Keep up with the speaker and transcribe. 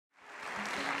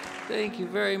Thank you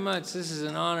very much. This is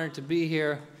an honor to be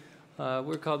here.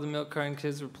 We're called the Milk Carton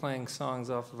Kids. We're playing songs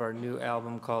off of our new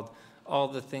album called All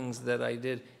the Things That I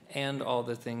Did and All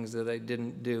the Things That I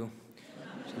Didn't Do.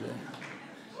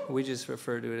 We just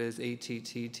refer to it as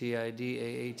ATTTID,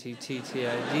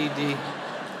 AATTTIDD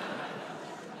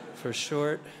for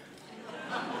short.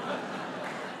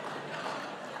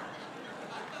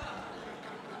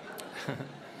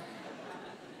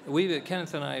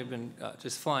 Kenneth and I have been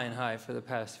just flying high for the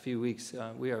past few weeks.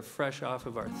 We are fresh off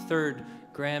of our third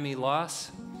Grammy loss.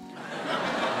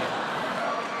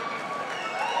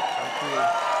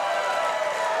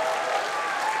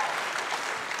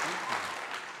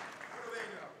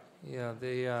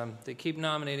 Yeah, they keep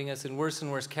nominating us in worse and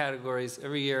worse categories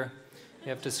every year. You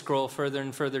have to scroll further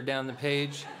and further down the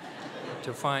page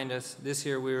to find us. This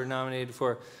year we were nominated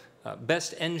for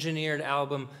Best Engineered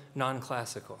Album,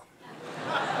 Non-Classical.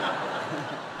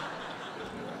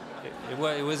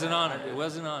 It was an honor. It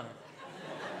was an honor.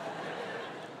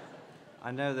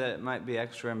 I know that it might be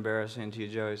extra embarrassing to you,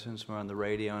 Joey, since we're on the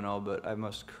radio and all, but I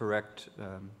must correct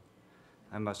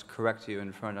you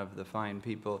in front of the fine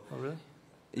people. Oh, really?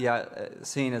 Yeah,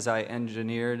 seeing as I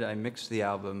mixed the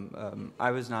album,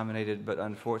 I was nominated, but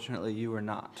unfortunately you were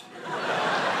not.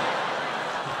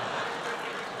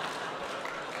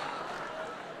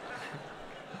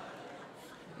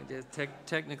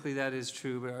 Technically that is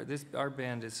true, but our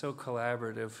band is so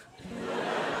collaborative.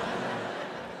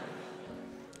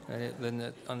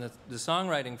 On the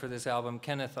songwriting for this album,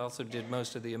 Kenneth also did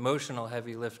most of the emotional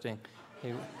heavy lifting.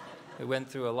 He went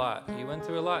through a lot. He went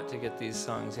through a lot to get these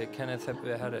songs. Kenneth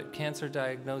had a cancer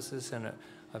diagnosis and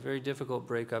a very difficult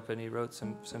breakup, and he wrote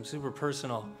some super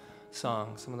personal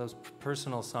songs, some of those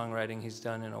personal songwriting he's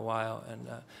done in a while. And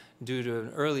due to an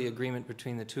early agreement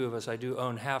between the two of us, I do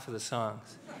own half of the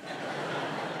songs.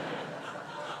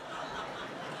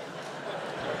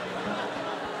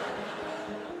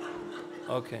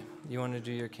 Okay, you want to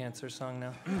do your cancer song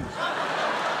now?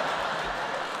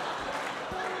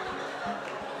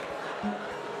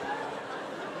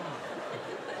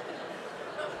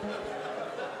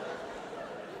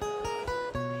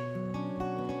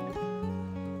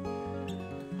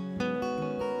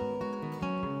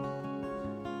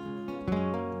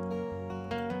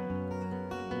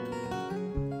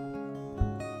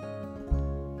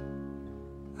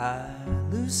 I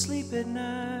lose sleep at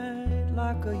night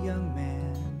like a young man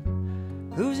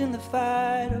who's in the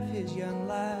fight of his young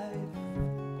life.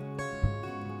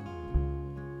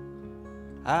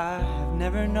 I have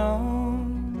never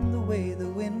known the way the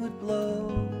wind would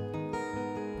blow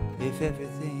if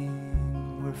everything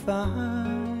were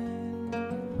fine.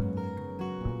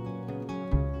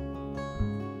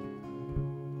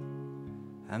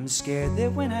 I'm scared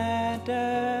that when I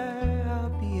die I'll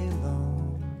be alone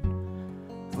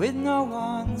with no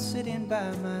one sitting by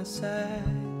my side.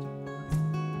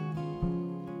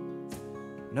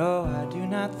 No, I do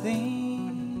not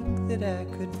think that I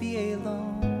could be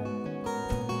alone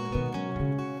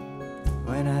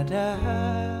when I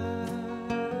die.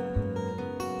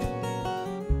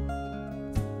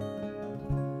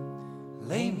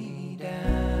 Lay me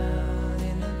down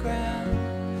in the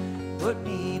ground, put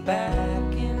me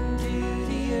back into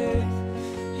the earth,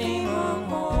 hang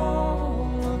on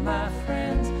all of my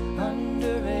friends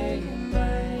under a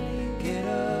blanket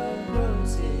of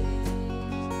roses.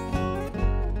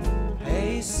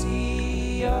 A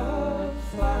sea of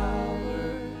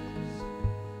flowers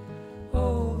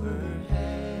overhead.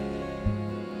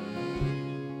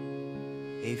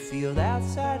 A field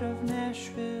outside of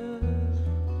Nashville,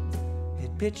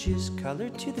 it pitches color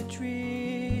to the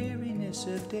dreariness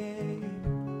of day.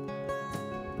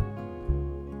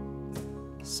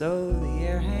 So the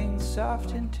air hangs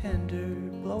soft and tender,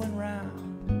 blowing round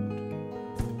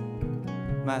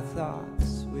my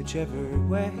thoughts whichever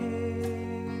way.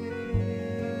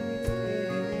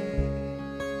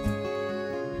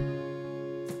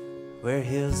 Where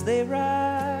hills they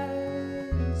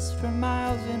rise for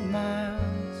miles and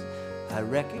miles, I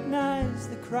recognize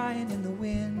the crying in the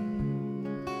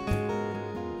wind.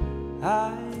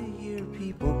 I hear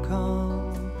people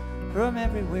come from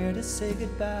everywhere to say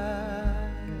goodbye,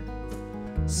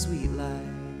 sweet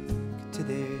like to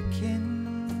their kin.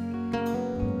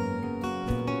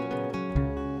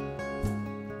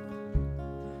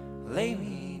 Lay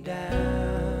me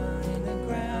down in the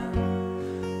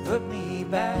ground, put me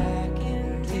back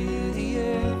into the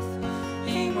earth,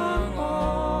 among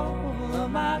all of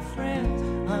my friends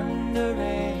under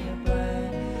a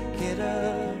blanket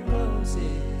of roses.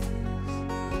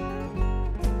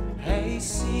 A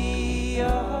sea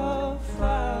of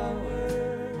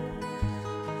flowers.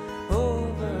 Oh,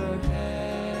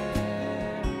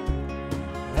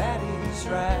 is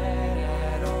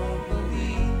right. I don't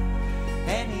believe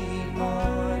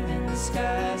anymore in the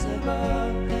skies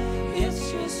above.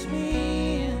 It's just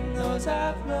me and those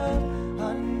I've loved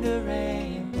under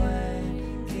a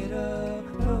blanket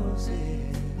of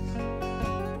roses.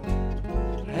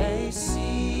 A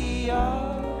sea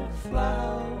of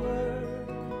flowers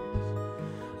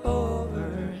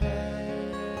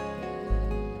overhead.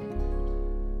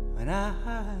 When I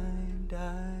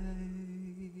die.